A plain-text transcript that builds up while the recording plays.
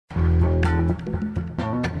From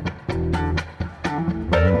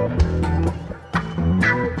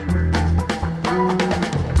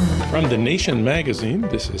The Nation magazine,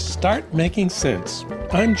 this is Start Making Sense.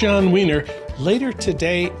 I'm John Wiener. Later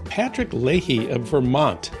today, Patrick Leahy of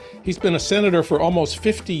Vermont. He's been a senator for almost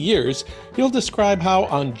 50 years. He'll describe how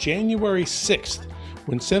on January 6th,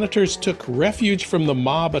 when senators took refuge from the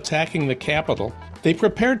mob attacking the Capitol, they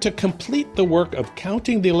prepared to complete the work of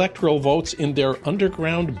counting the electoral votes in their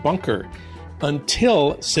underground bunker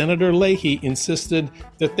until Senator Leahy insisted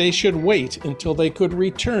that they should wait until they could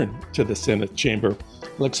return to the Senate chamber.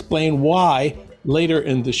 We'll explain why later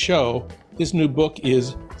in the show. His new book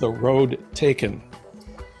is The Road Taken.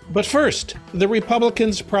 But first, the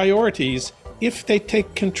Republicans' priorities if they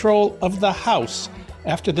take control of the House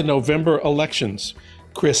after the November elections.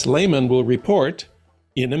 Chris Lehmann will report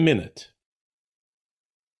in a minute.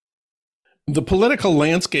 The political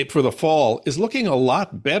landscape for the fall is looking a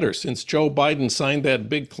lot better since Joe Biden signed that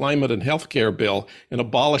big climate and healthcare bill and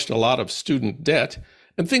abolished a lot of student debt.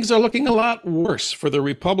 And things are looking a lot worse for the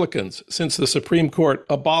Republicans since the Supreme Court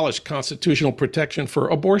abolished constitutional protection for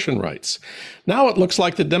abortion rights. Now it looks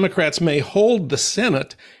like the Democrats may hold the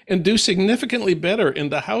Senate and do significantly better in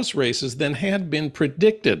the House races than had been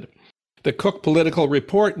predicted. The Cook Political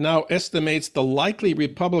Report now estimates the likely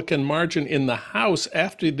Republican margin in the House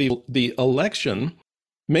after the election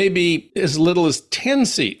may be as little as 10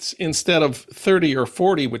 seats instead of 30 or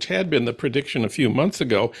 40, which had been the prediction a few months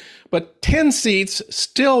ago. But 10 seats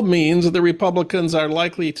still means the Republicans are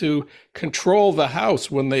likely to control the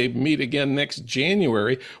House when they meet again next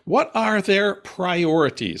January. What are their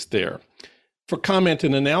priorities there? For comment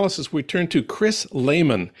and analysis, we turn to Chris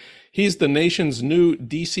Lehmann. He's the nation's new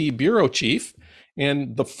D.C. bureau chief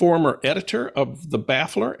and the former editor of The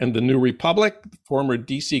Baffler and The New Republic, former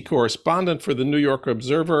D.C. correspondent for The New York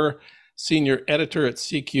Observer, senior editor at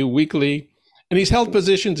CQ Weekly, and he's held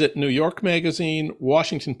positions at New York Magazine,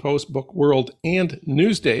 Washington Post, Book World, and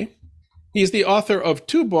Newsday. He's the author of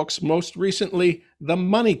two books, most recently, The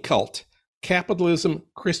Money Cult, Capitalism,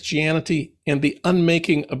 Christianity, and the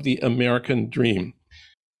Unmaking of the American Dream.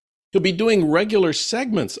 He'll be doing regular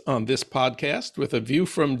segments on this podcast with a view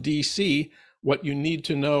from D.C., what you need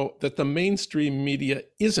to know that the mainstream media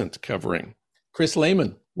isn't covering. Chris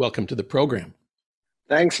Lehmann, welcome to the program.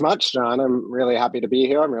 Thanks much, John. I'm really happy to be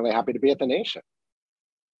here. I'm really happy to be at The Nation.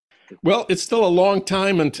 Well, it's still a long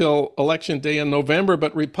time until Election Day in November,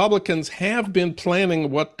 but Republicans have been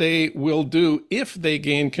planning what they will do if they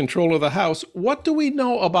gain control of the House. What do we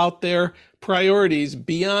know about their priorities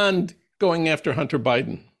beyond going after Hunter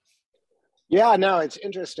Biden? Yeah, no, it's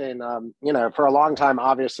interesting. For a long time,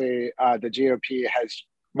 obviously, the GOP has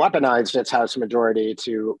weaponized its House majority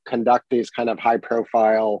to conduct these kind of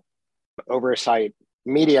high-profile oversight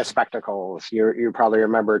media spectacles. You probably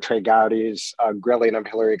remember Trey Gowdy's grilling of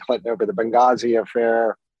Hillary Clinton over the Benghazi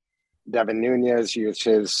affair. Devin Nunes used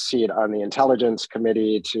his seat on the Intelligence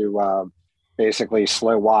Committee to basically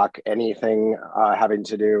slow walk anything having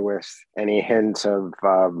to do with any hint of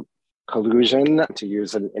collusion, to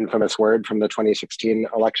use an infamous word from the 2016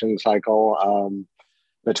 election cycle,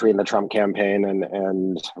 between the Trump campaign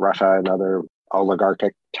and Russia and other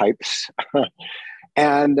oligarchic types.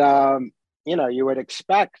 And, you would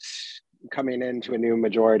expect coming into a new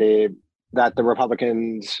majority that the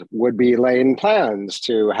Republicans would be laying plans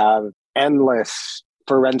to have endless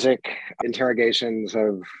forensic interrogations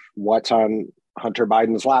of what's on Hunter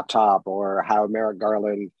Biden's laptop or how Merrick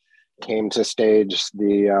Garland came to stage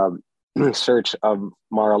the search of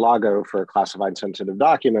Mar-a-Lago for classified sensitive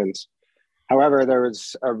documents. However, there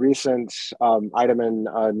was a recent item in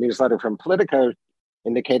a newsletter from Politico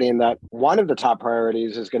indicating that one of the top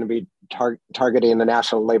priorities is going to be targeting the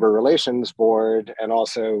National Labor Relations Board and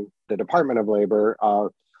also the Department of Labor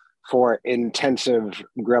for intensive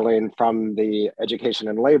grilling from the Education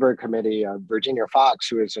and Labor Committee. Virginia Foxx,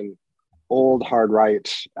 who is an old hard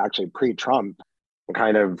right, actually pre-Trump,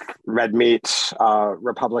 kind of red meat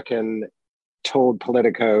Republican, told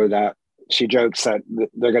Politico that she jokes that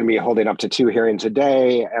they're going to be holding up to 2 hearings a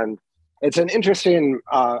day. And it's an interesting,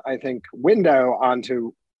 I think, window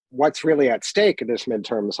onto what's really at stake in this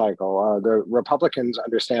midterm cycle. The Republicans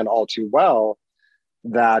understand all too well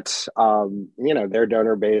that, their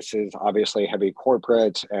donor base is obviously heavy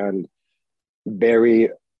corporate and very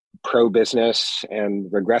pro-business and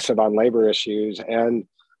regressive on labor issues. And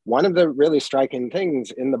one of the really striking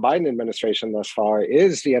things in the Biden administration thus far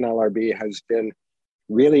is the NLRB has been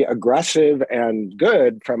really aggressive and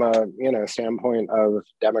good from a standpoint of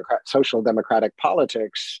social democratic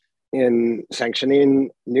politics in sanctioning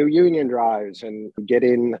new union drives and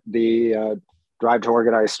getting the drive to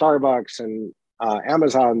organize Starbucks and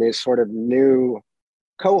Amazon, these sort of new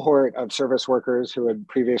cohort of service workers who had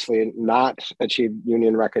previously not achieved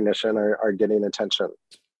union recognition are getting attention.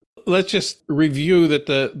 Let's just review that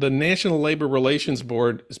the National Labor Relations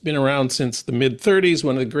Board has been around since the mid-30s,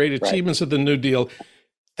 one of the great achievements of the New Deal.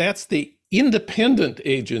 That's the independent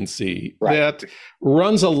agency that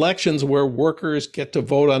runs elections where workers get to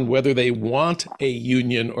vote on whether they want a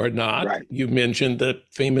union or not. You mentioned the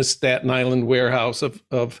famous Staten Island warehouse of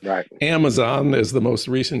Amazon as the most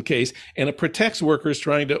recent case, and it protects workers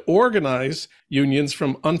trying to organize unions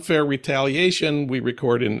from unfair retaliation. We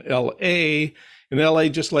record in LA. In LA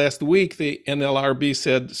just last week, the NLRB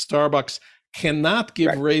said Starbucks cannot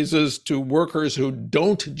give raises to workers who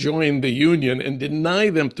don't join the union and deny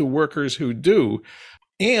them to workers who do.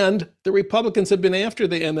 And the Republicans have been after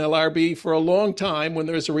the NLRB for a long time. When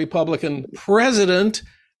there's a Republican president,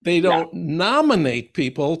 they don't nominate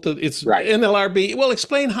people to NLRB. Well,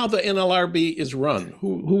 explain how the NLRB is run.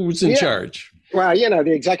 Who's in charge? Well,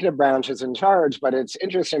 the executive branch is in charge, but it's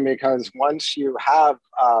interesting because once you have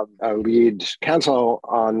a lead counsel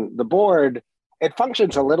on the board, it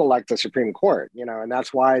functions a little like the Supreme Court, and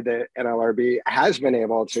that's why the NLRB has been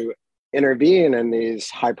able to intervene in these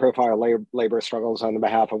high-profile labor struggles on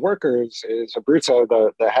behalf of workers. Is Abruzzo,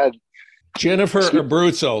 the head. Jennifer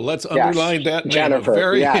Abruzzo. Let's underline that name. Jennifer, a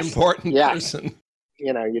very important person.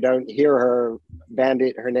 You don't hear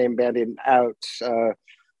her name bandied out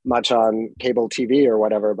much on cable TV or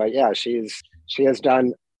whatever, but she has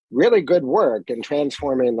done really good work in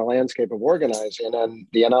transforming the landscape of organizing. And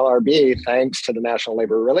the NLRB, thanks to the National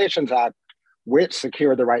Labor Relations Act, which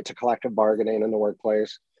secured the right to collective bargaining in the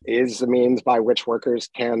workplace, is the means by which workers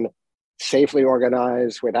can safely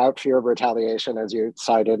organize without fear of retaliation, as you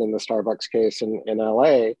cited in the Starbucks case in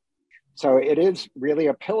LA. So it is really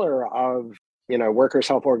a pillar of, worker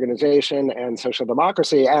self-organization and social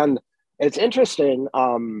democracy. And it's interesting,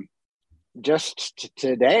 just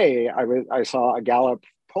today, I saw a Gallup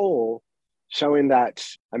poll showing that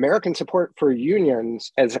American support for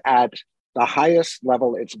unions is at the highest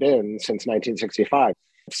level it's been since 1965.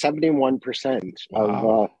 71%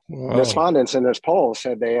 of respondents in this poll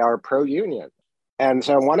said they are pro-union. And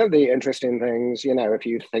so one of the interesting things, if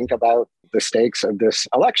you think about the stakes of this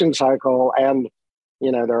election cycle, and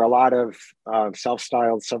there are a lot of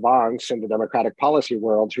self-styled savants in the Democratic policy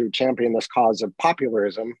world who champion this cause of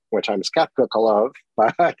populism, which I'm skeptical of.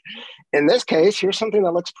 But in this case, here's something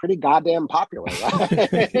that looks pretty goddamn popular.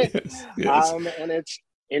 Right? Yes. And it's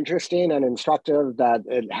interesting and instructive that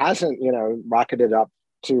it hasn't, rocketed up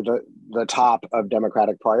to the top of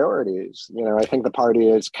Democratic priorities. I think the party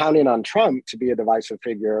is counting on Trump to be a divisive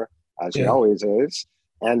figure, as he always is,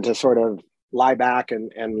 and to sort of lie back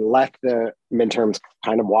and let the midterms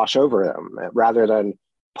kind of wash over them rather than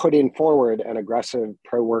putting forward an aggressive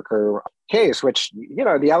pro-worker case, which,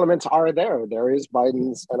 the elements are there. There is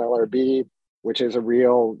Biden's NLRB, which is a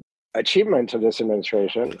real achievement of this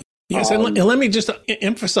administration. Yes, and let me just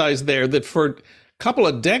emphasize there that for a couple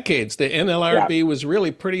of decades, the NLRB was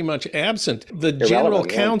really pretty much absent. The general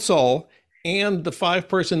counsel and the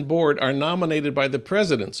 5-person board are nominated by the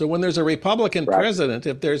president. So when there's a Republican president,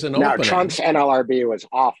 if there's an opening... Trump's NLRB was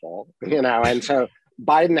awful, and so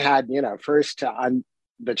Biden had, first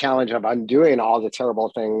the challenge of undoing all the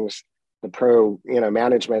terrible things, the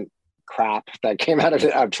management crap that came out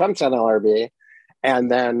of Trump's NLRB.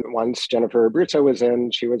 And then once Jennifer Abruzzo was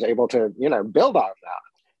in, she was able to, build on that.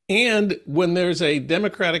 And when there's a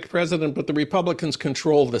Democratic president, but the Republicans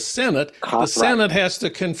control the Senate, the Senate has to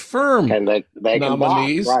confirm and they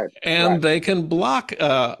nominees, can block. They can block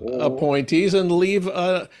appointees and leave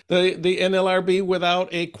the NLRB without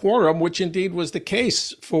a quorum, which indeed was the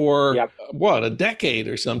case for, a decade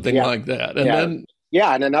or something like that. And then...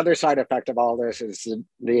 Yeah, and another side effect of all this is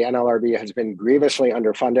the NLRB has been grievously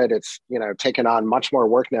underfunded. It's, taken on much more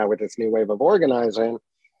work now with this new wave of organizing.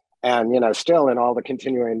 And, still in all the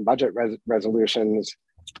continuing budget resolutions,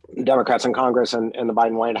 Democrats in Congress and the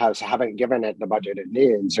Biden White House haven't given it the budget it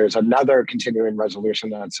needs. There's another continuing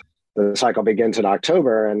resolution the cycle begins in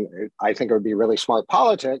October. And I think it would be really smart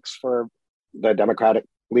politics for the Democratic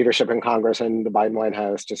leadership in Congress and the Biden White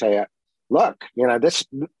House to say, look,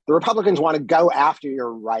 the Republicans want to go after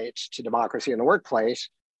your rights to democracy in the workplace.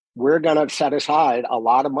 We're going to set aside a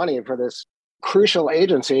lot of money for this crucial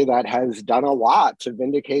agency that has done a lot to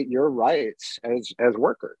vindicate your rights as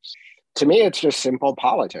workers. To me, it's just simple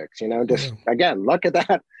politics, again, look at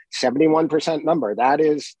that 71% number. That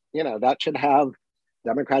is, that should have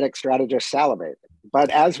Democratic strategists salivating.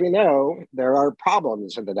 But as we know, there are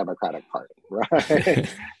problems in the Democratic Party, right?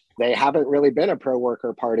 They haven't really been a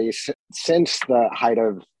pro-worker party since the height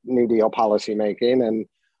of New Deal policymaking. And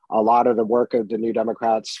a lot of the work of the New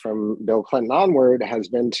Democrats from Bill Clinton onward has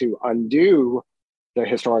been to undo the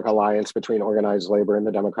historic alliance between organized labor and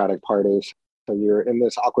the Democratic parties. So you're in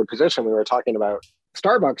this awkward position. We were talking about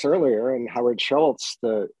Starbucks earlier, and Howard Schultz,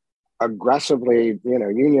 the aggressively,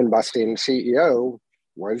 union busting CEO,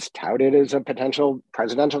 was touted as a potential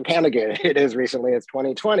presidential candidate as recently as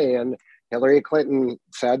 2020. And Hillary Clinton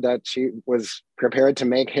said that she was prepared to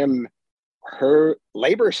make him her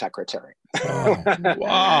labor secretary. Oh,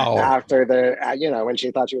 wow. After when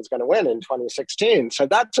she thought she was going to win in 2016. So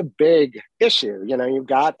that's a big issue. You've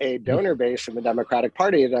got a donor base in the Democratic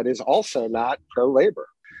Party that is also not pro-labor.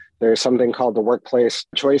 There's something called the Workplace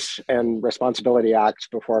Choice and Responsibility Act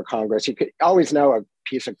before Congress. You could always know a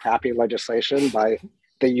piece of crappy legislation by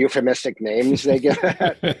the euphemistic names they give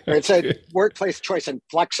it. It's a Workplace Choice and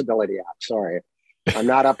Flexibility Act. Sorry, I'm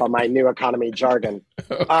not up on my new economy jargon.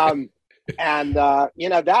 Okay.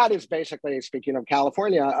 That is basically, speaking of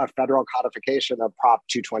California, a federal codification of Prop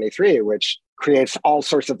 223, which creates all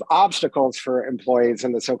sorts of obstacles for employees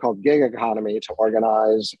in the so-called gig economy to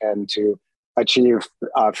organize and to achieve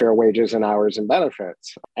fair wages and hours and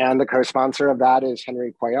benefits. And the co-sponsor of that is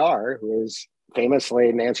Henry Cuellar, who is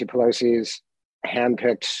famously Nancy Pelosi's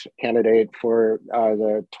handpicked candidate for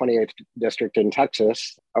the 28th district in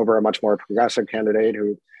Texas over a much more progressive candidate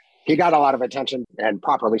who he got a lot of attention, and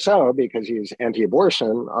properly so, because he's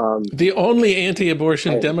anti-abortion. The only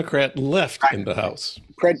anti-abortion Democrat left in the House.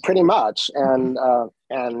 Pretty much. And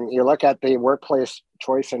you look at the Workplace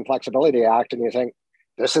Choice and Flexibility Act and you think,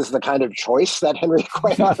 this is the kind of choice that Henry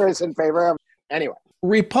Cuellar is in favor of. Anyway.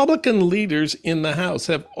 Republican leaders in the House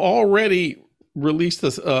have already released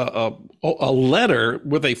a letter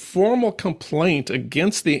with a formal complaint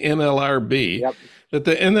against the NLRB, that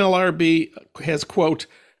the NLRB has, quote,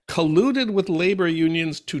 colluded with labor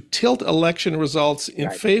unions to tilt election results in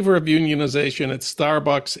favor of unionization at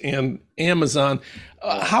Starbucks and Amazon.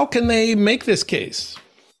 How can they make this case?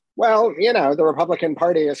 Well, the Republican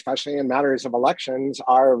Party, especially in matters of elections,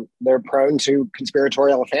 they're prone to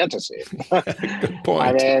conspiratorial fantasy. Good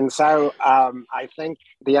point. I think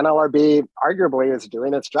the NLRB arguably is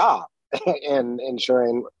doing its job in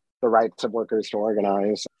ensuring the rights of workers to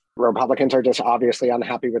organize. Republicans are just obviously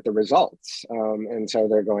unhappy with the results. And so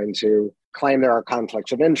they're going to claim there are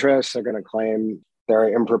conflicts of interest. They're going to claim there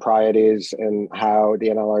are improprieties in how the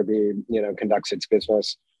NLRB, conducts its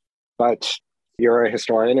business. But you're a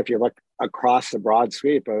historian. If you look across the broad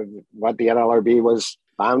sweep of what the NLRB was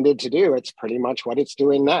founded to do, it's pretty much what it's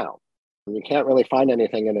doing now. You can't really find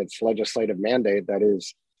anything in its legislative mandate that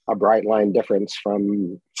is a bright line difference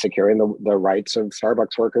from securing the rights of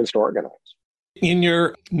Starbucks workers to organize. In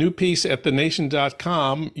your new piece at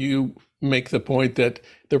thenation.com, you make the point that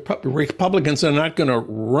the Republicans are not going to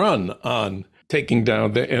run on taking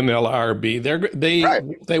down the NLRB.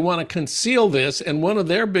 They want to conceal this. And one of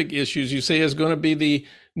their big issues, you say, is going to be the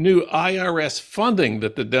new IRS funding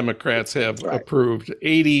that the Democrats have approved,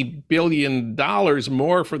 $80 billion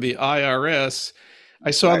more for the IRS.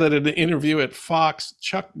 I saw that in an interview at Fox,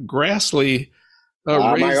 Chuck Grassley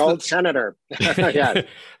my old senator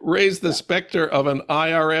raised the specter of an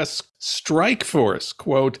IRS strike force,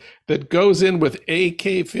 quote, that goes in with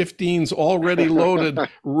AK-15s already loaded,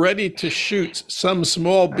 ready to shoot some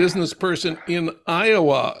small business person in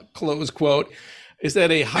Iowa, close quote. Is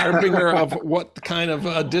that a harbinger of what kind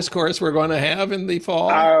of discourse we're going to have in the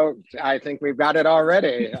fall? I think we've got it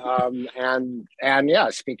already. And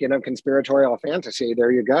speaking of conspiratorial fantasy,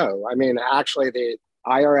 there you go. I mean, actually, the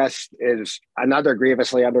IRS is another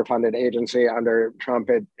grievously underfunded agency. Under Trump,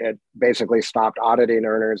 it basically stopped auditing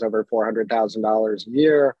earners over $400,000 a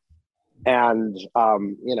year. And,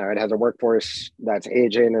 it has a workforce that's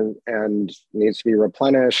aging and needs to be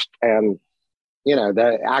replenished. And,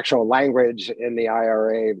 the actual language in the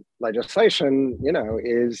IRA legislation,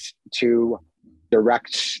 is to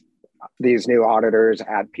direct these new auditors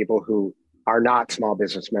at people who are not small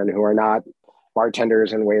businessmen, who are not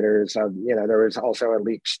bartenders and waiters. There was also a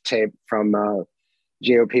leaked tape from a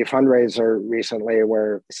GOP fundraiser recently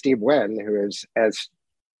where Steve Wynn, who is as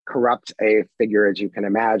corrupt a figure as you can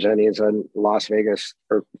imagine, he's a Las Vegas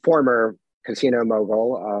or former casino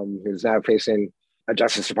mogul who's now facing a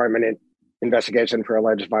Justice Department investigation for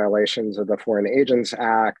alleged violations of the Foreign Agents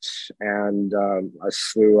Act and a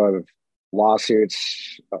slew of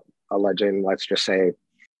lawsuits alleging, let's just say,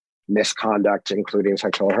 misconduct, including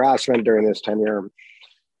sexual harassment during his tenure.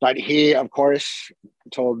 But he, of course,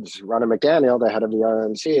 told Ronna McDaniel, the head of the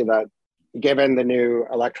RNC, that given the new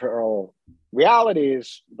electoral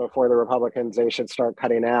realities before the Republicans, they should start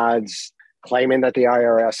cutting ads claiming that the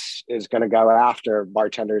IRS is going to go after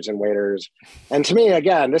bartenders and waiters. And to me,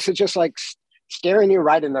 again, this is just like staring you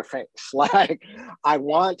right in the face. Like, I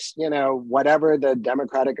want, whatever the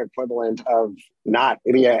Democratic equivalent of, not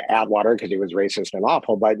Ilya Atwater, because he was racist and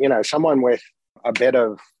awful, but, someone with a bit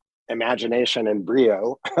of imagination and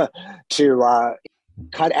brio to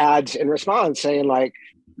cut ads in response saying, like,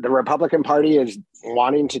 the Republican Party is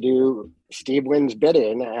wanting to do Steve Wynn's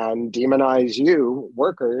bidding and demonize you,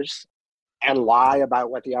 workers, and lie about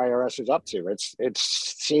what the IRS is up to. It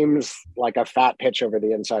seems like a fat pitch over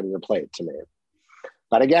the inside of the plate to me.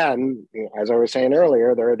 But again, as I was saying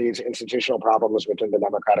earlier, there are these institutional problems within the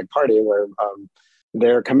Democratic Party where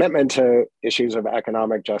their commitment to issues of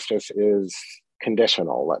economic justice is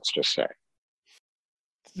conditional, let's just say.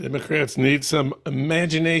 Democrats need some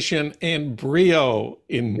imagination and brio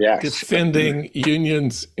in defending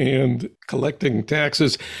unions and collecting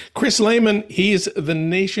taxes. Chris Lehmann, he's the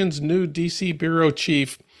nation's new DC bureau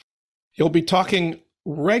chief. He'll be talking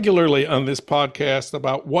regularly on this podcast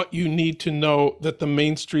about what you need to know that the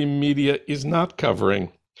mainstream media is not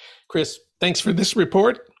covering. Chris, thanks for this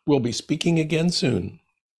report. We'll be speaking again soon.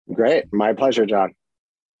 Great. My pleasure, John.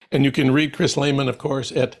 And you can read Chris Lehmann, of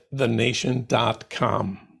course, at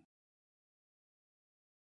thenation.com.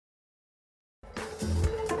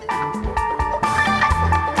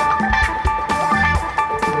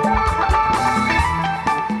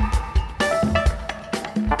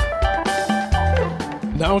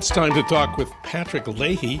 Now it's time to talk with Patrick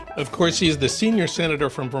Leahy. Of course, he is the senior senator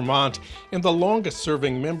from Vermont and the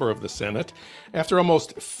longest-serving member of the Senate. After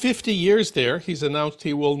almost 50 years there, he's announced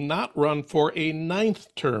he will not run for a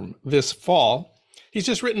 9th term this fall. He's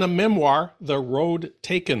just written a memoir, The Road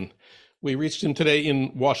Taken. We reached him today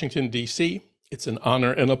in Washington, D.C. It's an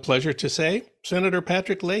honor and a pleasure to say, Senator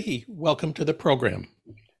Patrick Leahy, welcome to the program.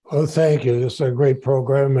 Well, thank you. This is a great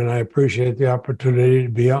program, and I appreciate the opportunity to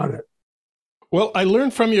be on it. Well, I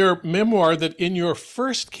learned from your memoir that in your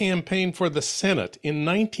first campaign for the Senate in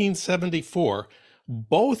 1974,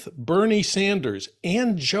 both Bernie Sanders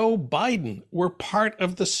and Joe Biden were part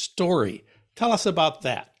of the story. Tell us about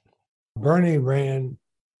that. Bernie ran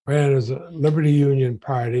as a Liberty Union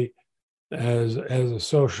Party, as a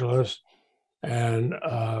socialist and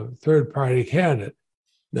a third-party candidate.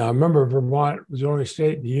 Now, remember, Vermont was the only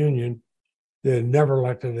state in the Union that had never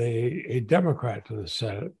elected a Democrat to the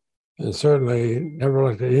Senate. And certainly never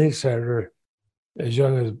elected any senator as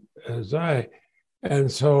young as I. And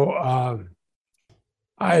so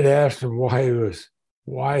I had asked him why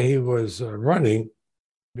he was running,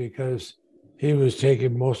 because he was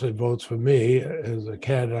taking mostly votes for me as a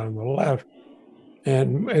candidate on the left,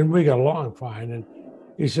 and we got along fine. And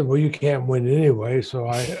he said, "Well, you can't win anyway," so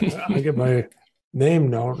I get my name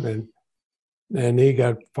known, and he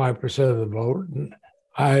got 5% of the vote, and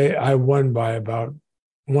I won by about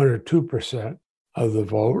 1 or 2% of the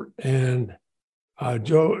vote. And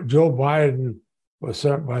Joe Biden was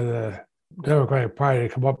sent by the Democratic Party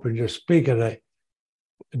to come up and just speak at a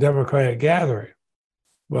Democratic gathering.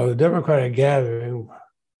 Well, the Democratic gathering,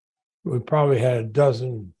 we probably had a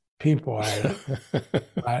dozen people at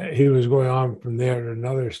it. He was going on from there to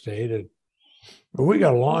another state. But we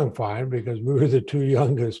got along fine because we were the two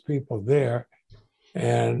youngest people there.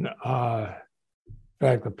 And in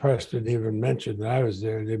fact, the press didn't even mention that I was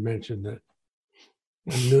there. They mentioned that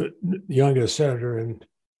the youngest senator and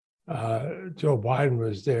Joe Biden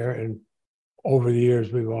was there. And over the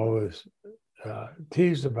years, we've always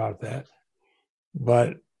teased about that.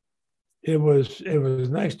 But it was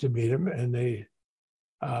nice to meet him, and it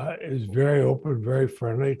was very open, very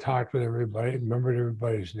friendly. Talked with everybody, remembered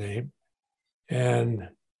everybody's name, and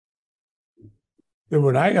then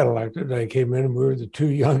when I got elected, I came in and we were the two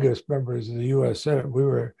youngest members of the U.S. Senate. We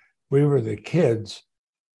were the kids,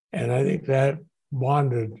 and I think that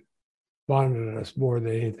bonded us more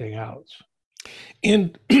than anything else.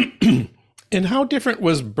 And and how different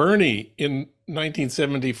was Bernie in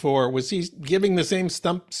 1974? Was he giving the same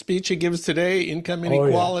stump speech he gives today? Income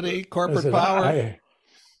inequality, corporate power.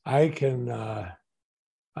 I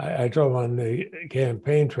told him on the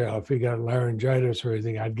campaign trail, if he got laryngitis or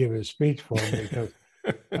anything, I'd give his speech for him because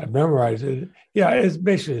I memorized it. Yeah, it's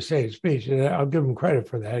basically the same speech, and I'll give him credit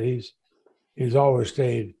for that. He's always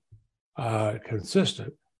stayed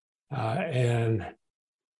consistent, and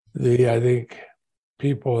I think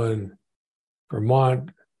people in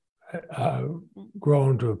Vermont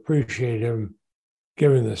grown to appreciate him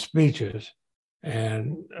giving the speeches,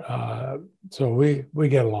 and so we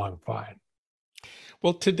get along fine.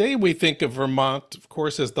 Well, today we think of Vermont, of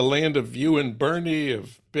course, as the land of you and Bernie,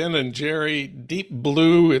 of Ben and Jerry, deep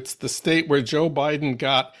blue. It's the state where Joe Biden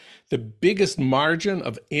got the biggest margin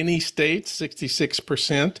of any state,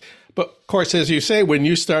 66%. But of course, as you say, when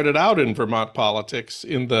you started out in Vermont politics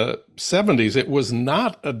in the 70s, it was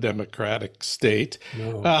not a Democratic state.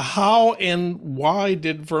 No. How and why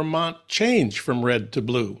did Vermont change from red to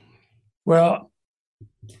blue? Well,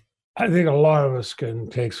 I think a lot of us can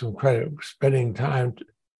take some credit for spending time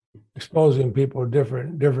exposing people to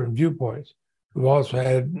different viewpoints. We've also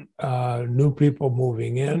had new people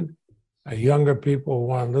moving in, younger people who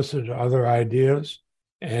want to listen to other ideas.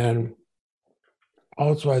 And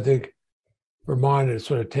also, I think Vermont has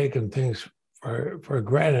sort of taken things for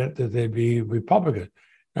granted that they'd be Republican.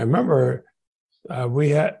 I remember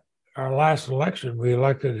we had our last election, we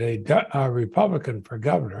elected a Republican for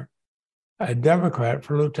governor, a Democrat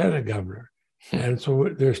for lieutenant governor. And so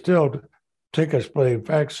there's still ticket splitting. In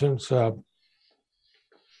fact, since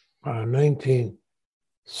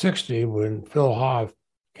 1960, when Phil Hoff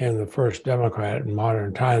became the first Democrat in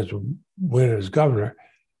modern times to win as governor,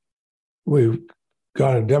 we've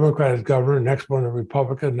got a Democrat as governor, next one a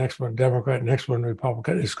Republican, next one Democrat, next one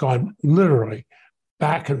Republican. It's gone literally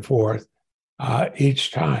back and forth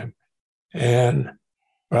each time. But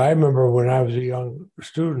I remember when I was a young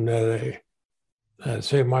student at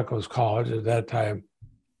St. Michael's College, at that time,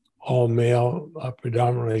 all male,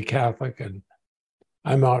 predominantly Catholic, and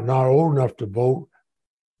I'm not old enough to vote,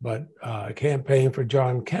 but campaigned for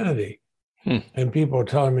John Kennedy. And people are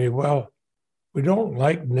telling me, well, we don't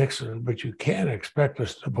like Nixon, but you can't expect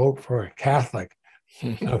us to vote for a Catholic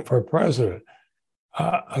for president.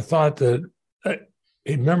 I thought that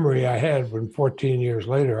a memory I had when 14 years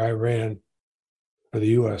later I ran for the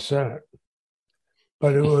U.S. Senate.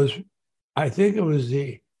 But I think it was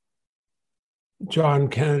the John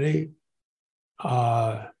Kennedy,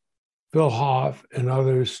 Phil Hoff, and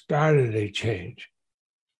others started a change.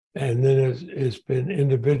 And then it's been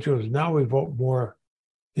individuals. Now we vote more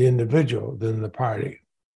the individual than the party.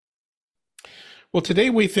 Well, today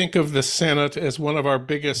we think of the Senate as one of our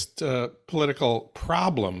biggest political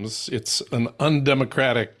problems. It's an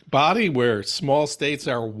undemocratic body where small states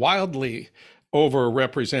are wildly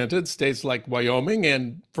overrepresented, states like Wyoming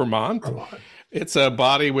and Vermont. It's a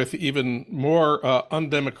body with even more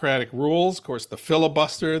undemocratic rules. Of course, the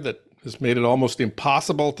filibuster that has made it almost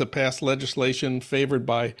impossible to pass legislation favored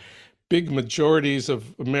by big majorities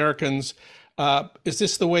of Americans. Is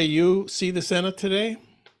this the way you see the Senate today?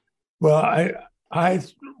 Well, I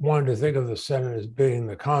wanted to think of the Senate as being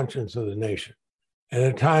the conscience of the nation. And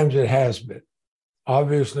at times it has been.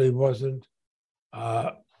 Obviously, it wasn't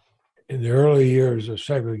in the early years of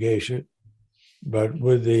segregation, but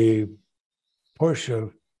with the push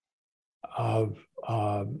of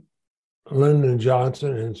Lyndon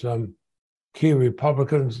Johnson and some key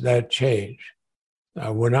Republicans, that changed.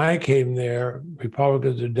 When I came there,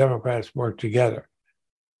 Republicans and Democrats worked together.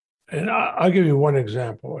 And I'll give you one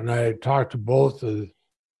example. And I talked to both of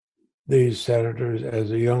these senators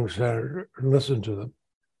as a young senator and listened to them.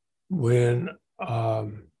 When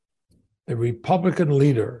the Republican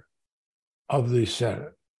leader of the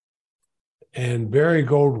Senate and Barry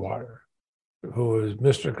Goldwater, who was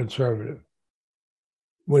Mr. Conservative,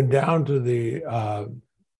 went down to the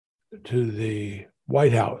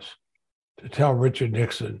White House to tell Richard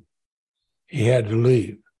Nixon he had to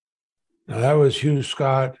leave. Now, that was Hugh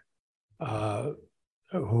Scott, who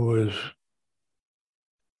was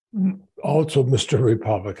also Mr.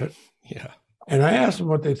 Republican. Yeah. And I asked them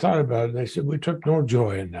what they thought about it. And they said, we took no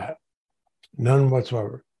joy in that, none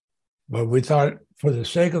whatsoever. But we thought for the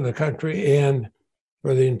sake of the country and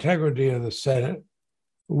for the integrity of the Senate,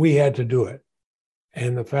 we had to do it.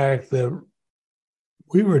 And the fact that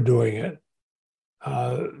we were doing it,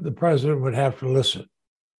 the president would have to listen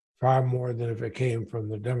far more than if it came from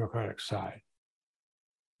the Democratic side.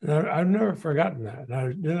 And I've never forgotten that.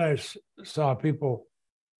 And then I saw people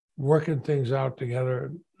working things out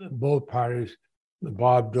together in both parties.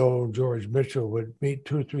 Bob Dole and George Mitchell would meet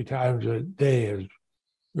 2 or 3 times a day as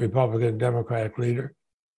Republican Democratic leader.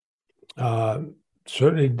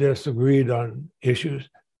 Certainly disagreed on issues,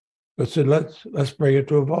 but said, let's bring it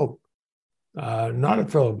to a vote. Not a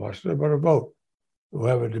filibuster, but a vote. We'll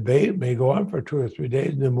have a debate, may go on for 2 or 3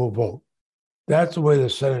 days, and then we'll vote. That's the way the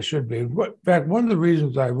Senate should be. In fact, one of the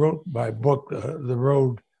reasons I wrote my book, The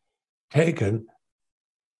Road Taken,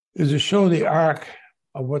 is to show the arc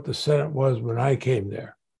of what the Senate was when I came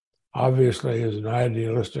there. Obviously, as an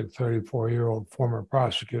idealistic 34-year-old former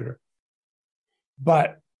prosecutor.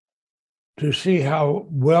 But to see how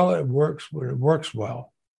well it works when it works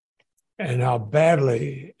well, and how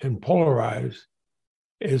badly and polarized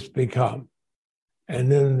it's become.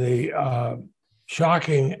 And then the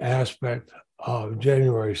shocking aspect of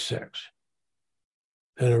January 6th.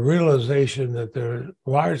 and a realization that there are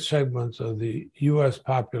large segments of the U.S.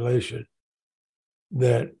 population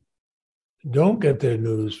that don't get their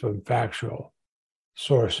news from factual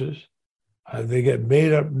sources. They get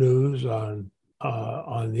made-up news on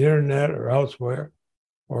the internet or elsewhere,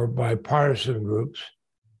 or by partisan groups,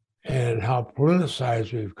 and how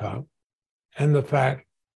politicized we've come, and the fact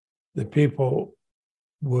that people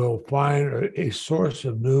will find a source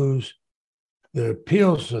of news that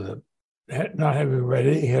appeals to them, not having read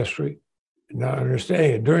any history, not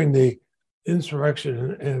understanding it. During the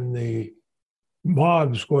insurrection and the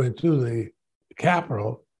mobs going through the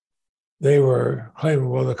Capitol, they were claiming,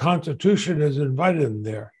 well, the Constitution has invited them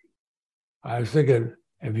there. I was thinking,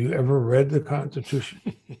 have you ever read the Constitution?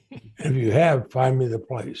 If you have, find me the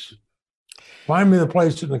place. Find me the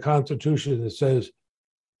place in the Constitution that says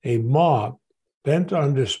a mob bent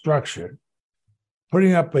on destruction,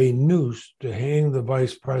 putting up a noose to hang the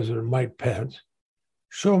Vice President Mike Pence.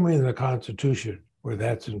 Show me in the Constitution where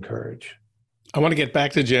that's encouraged. I want to get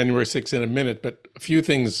back to January 6th in a minute, but a few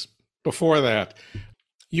things before that.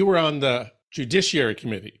 You were on the Judiciary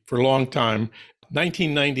Committee for a long time.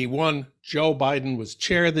 1991, Joe Biden was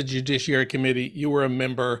chair of the Judiciary Committee. You were a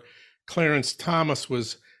member. Clarence Thomas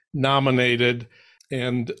was nominated,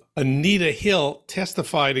 and Anita Hill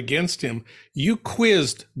testified against him. You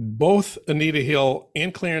quizzed both Anita Hill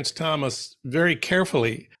and Clarence Thomas very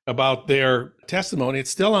carefully about their testimony. It's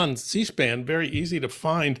still on C-SPAN, very easy to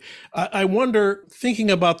find. I wonder,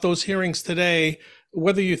 thinking about those hearings today,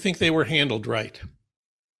 whether you think they were handled right.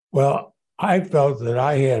 Well, I felt that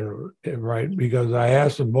I handled it right because I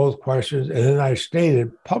asked them both questions, and then I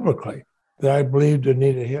stated publicly that I believed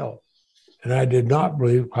Anita Hill, and I did not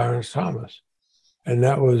believe Clarence Thomas. And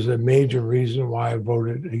that was a major reason why I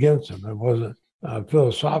voted against him. It wasn't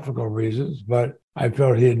philosophical reasons, but I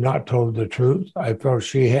felt he had not told the truth. I felt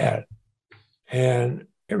she had. And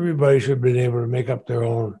everybody should have been able to make up their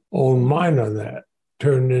own mind on that.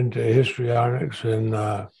 Turned into histrionics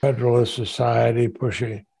and Federalist Society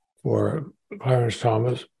pushing for Clarence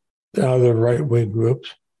Thomas and other right-wing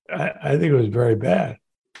groups. I think it was very bad.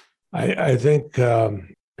 I think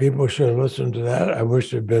people should have listened to that. I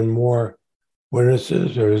wish there had been more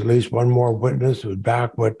witnesses, or at least one more witness who would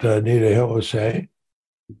back what Anita Hill was saying.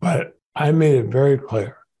 But I made it very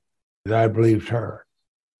clear that I believed her.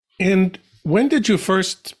 And when did you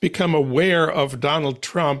first become aware of Donald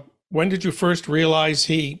Trump? When did you first realize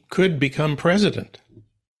he could become president?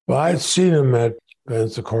 Well, I'd seen him at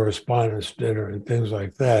the Correspondents' Dinner and things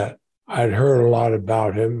like that. I'd heard a lot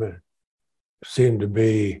about him. It seemed to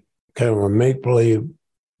be kind of a make-believe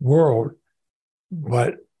world.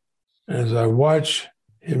 But as I watched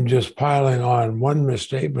him just piling on one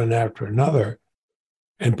misstatement after another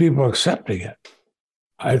and people accepting it,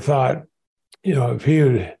 I thought, if he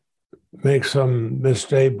would make some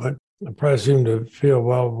misstatement, the press seemed to feel,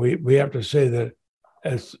 well, we have to say that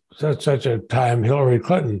at such a time, Hillary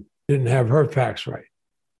Clinton didn't have her facts right.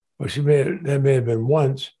 Well, that may have been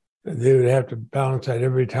once. They would have to balance that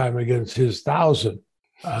every time against his 1,000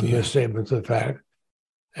 misstatements of fact.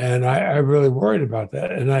 And I really worried about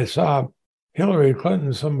that. And I saw Hillary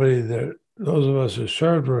Clinton, somebody that those of us who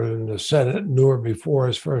served her in the Senate, knew her before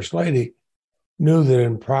as First Lady, knew that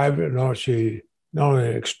in private, she not only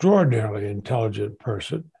an extraordinarily intelligent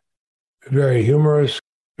person, very humorous,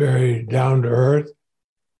 very down to earth,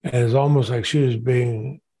 and it's almost like she was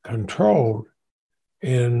being controlled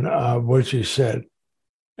in what she said.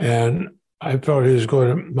 And I felt he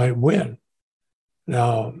might win.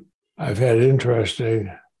 Now, I've had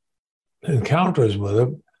interesting encounters with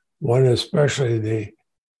him. One especially, the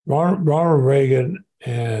Ronald Reagan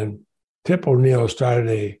and Tip O'Neill started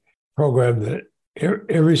a program that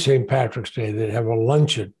every St. Patrick's Day they'd have a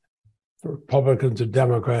luncheon for Republicans and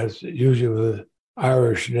Democrats, usually with an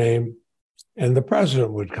Irish name, and the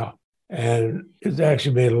president would come. And it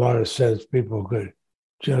actually made a lot of sense. People could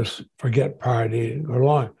just forget party and go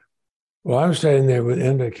along. Well, I'm standing there with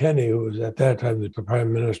Enda Kenny, who was at that time the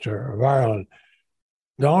Prime Minister of Ireland.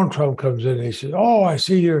 Donald Trump comes in and he says, "Oh, I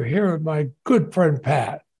see you're here with my good friend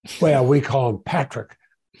Pat." Well, we call him Patrick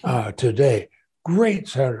today. Great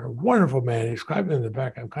senator, wonderful man. He's climbing in the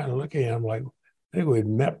back. I'm kind of looking at him like, I think we'd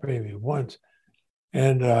met maybe once.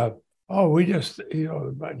 And, we just,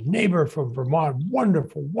 my neighbor from Vermont,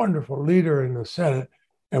 wonderful, wonderful leader in the Senate,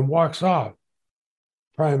 and walks off.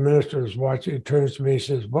 Prime Minister is watching, he turns to me, and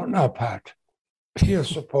says, "What now, Pat? Do you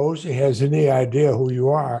suppose he has any idea who you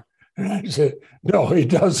are?" And I said, "No, he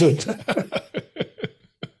doesn't."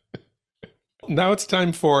 Now it's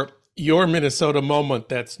time for your Minnesota moment.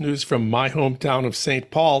 That's news from my hometown of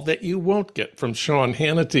St. Paul that you won't get from Sean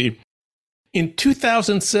Hannity. In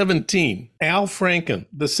 2017, Al Franken,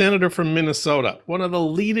 the senator from Minnesota, one of the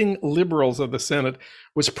leading liberals of the Senate,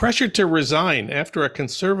 was pressured to resign after a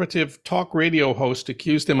conservative talk radio host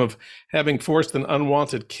accused him of having forced an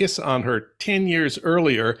unwanted kiss on her 10 years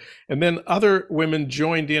earlier, and then other women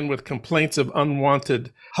joined in with complaints of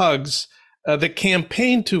unwanted hugs. The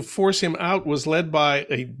campaign to force him out was led by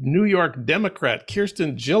a New York Democrat,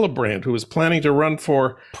 Kirsten Gillibrand, who was planning to run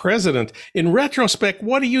for president. In retrospect,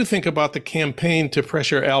 what do you think about the campaign to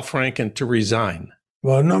pressure Al Franken to resign?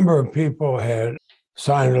 Well, a number of people had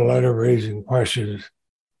signed a letter raising questions.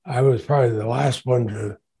 I was probably the last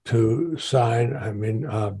one to sign. I mean,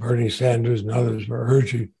 Bernie Sanders and others were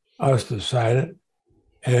urging us to sign it.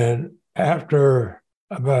 And after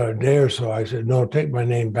about a day or so, I said, no, take my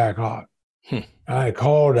name back off. I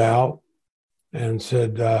called Al and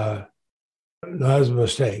said, no, that was a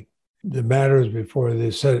mistake. The matter is before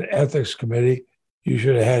the Senate Ethics Committee. You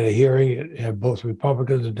should have had a hearing, have both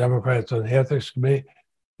Republicans and Democrats on the Ethics Committee.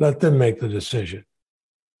 Let them make the decision.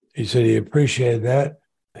 He said he appreciated that.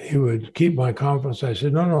 He would keep my confidence. I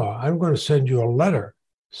said, no, I'm going to send you a letter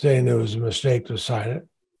saying there was a mistake to sign it.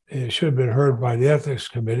 It should have been heard by the Ethics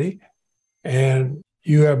Committee. And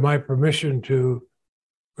you have my permission to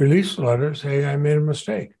release a letter saying I made a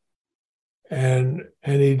mistake. And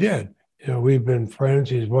he did. You know, we've been friends.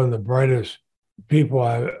 He's one of the brightest people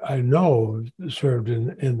I know served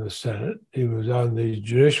in the Senate. He was on the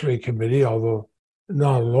Judiciary Committee, although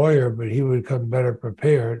not a lawyer, but he would come better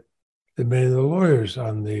prepared than many of the lawyers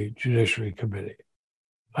on the Judiciary Committee.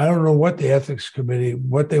 I don't know what the Ethics Committee,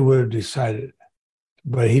 what they would have decided,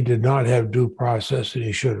 but he did not have due process, and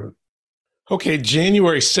he should have. Okay,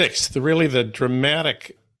 January 6th, really the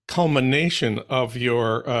dramatic culmination of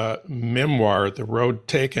your memoir, The Road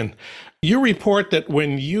Taken. You report that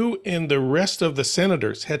when you and the rest of the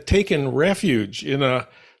senators had taken refuge in a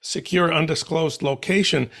secure, undisclosed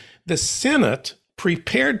location, the Senate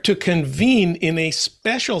prepared to convene in a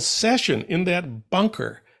special session in that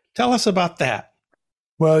bunker. Tell us about that.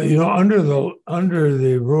 Well, you know, under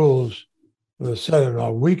the rules of the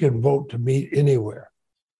Senate, we can vote to meet anywhere.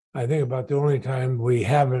 I think about the only time we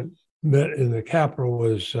haven't met in the Capitol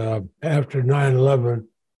was after 9/11.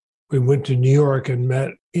 We went to New York and met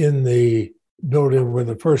in the building where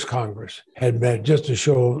the first Congress had met, just to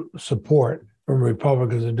show support from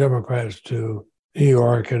Republicans and Democrats to New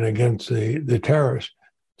York and against the terrorists.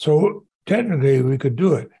 So technically we could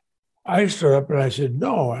do it. I stood up and I said,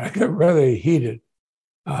 no. I got rather heated.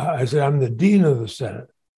 I said, I'm the dean of the Senate.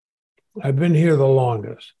 I've been here the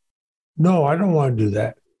longest. No, I don't want to do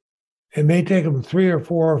that. It may take them 3 or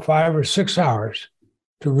 4 or 5 or 6 hours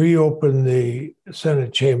to reopen the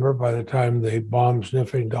Senate chamber by the time the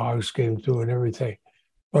bomb-sniffing dogs came through and everything.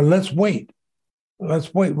 But let's wait.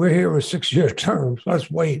 Let's wait. We're here with 6-year terms.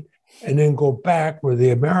 Let's wait and then go back where the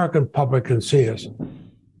American public can see us.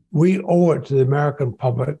 We owe it to the American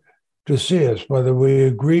public to see us, whether we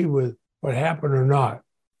agree with what happened or not.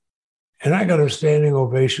 And I got a standing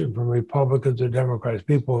ovation from Republicans and Democrats.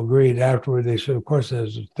 People agreed afterward. They said, of course,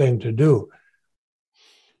 there's a thing to do.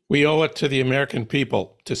 We owe it to the American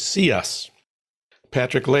people to see us.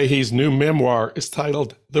 Patrick Leahy's new memoir is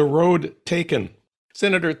titled The Road Taken.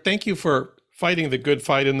 Senator, thank you for fighting the good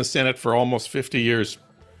fight in the Senate for almost 50 years.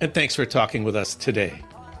 And thanks for talking with us today.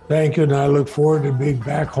 Thank you. And I look forward to being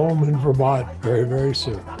back home in Vermont very, very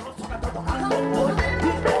soon.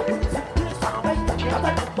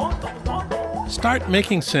 Start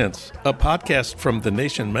Making Sense, a podcast from The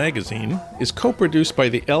Nation magazine, is co-produced by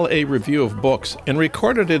the LA Review of Books and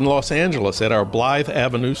recorded in Los Angeles at our Blythe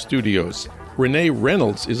Avenue studios. Renee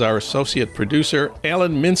Reynolds is our associate producer.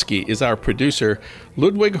 Alan Minsky is our producer.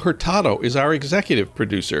 Ludwig Hurtado is our executive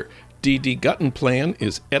producer. D.D. Guttenplan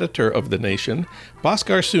is editor of The Nation.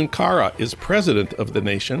 Bhaskar Sunkara is president of The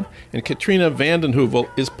Nation. And Katrina vanden Heuvel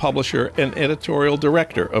is publisher and editorial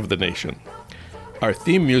director of The Nation. Our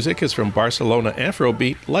theme music is from Barcelona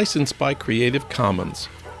Afrobeat, licensed by Creative Commons.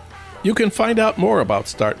 You can find out more about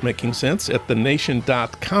Start Making Sense at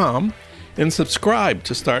thenation.com and subscribe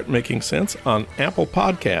to Start Making Sense on Apple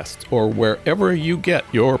Podcasts or wherever you get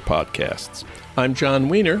your podcasts. I'm John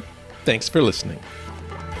Wiener. Thanks for listening.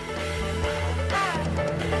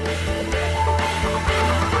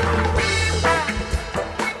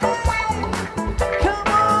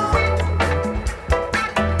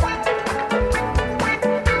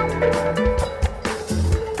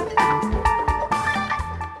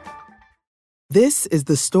 This is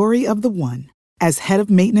the story of the one. As head of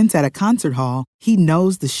maintenance at a concert hall, he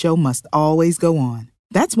knows the show must always go on.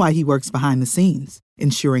 That's why he works behind the scenes,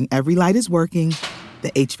 ensuring every light is working,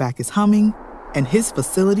 the HVAC is humming, and his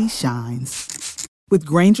facility shines. With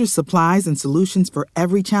Granger's supplies and solutions for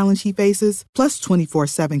every challenge he faces, plus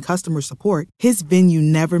 24/7 customer support, his venue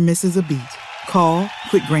never misses a beat. Call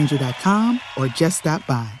quickgranger.com or just stop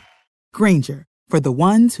by. Granger, for the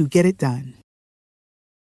ones who get it done.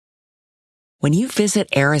 When you visit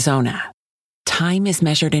Arizona, time is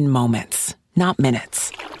measured in moments, not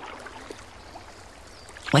minutes.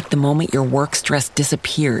 Like the moment your work stress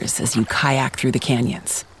disappears as you kayak through the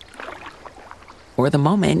canyons. Or the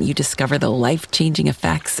moment you discover the life-changing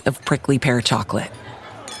effects of prickly pear chocolate.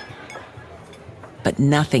 But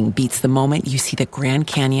nothing beats the moment you see the Grand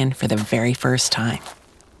Canyon for the very first time.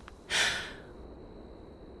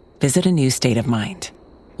 Visit a new state of mind.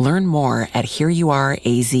 Learn more at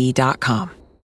hereyouareaz.com.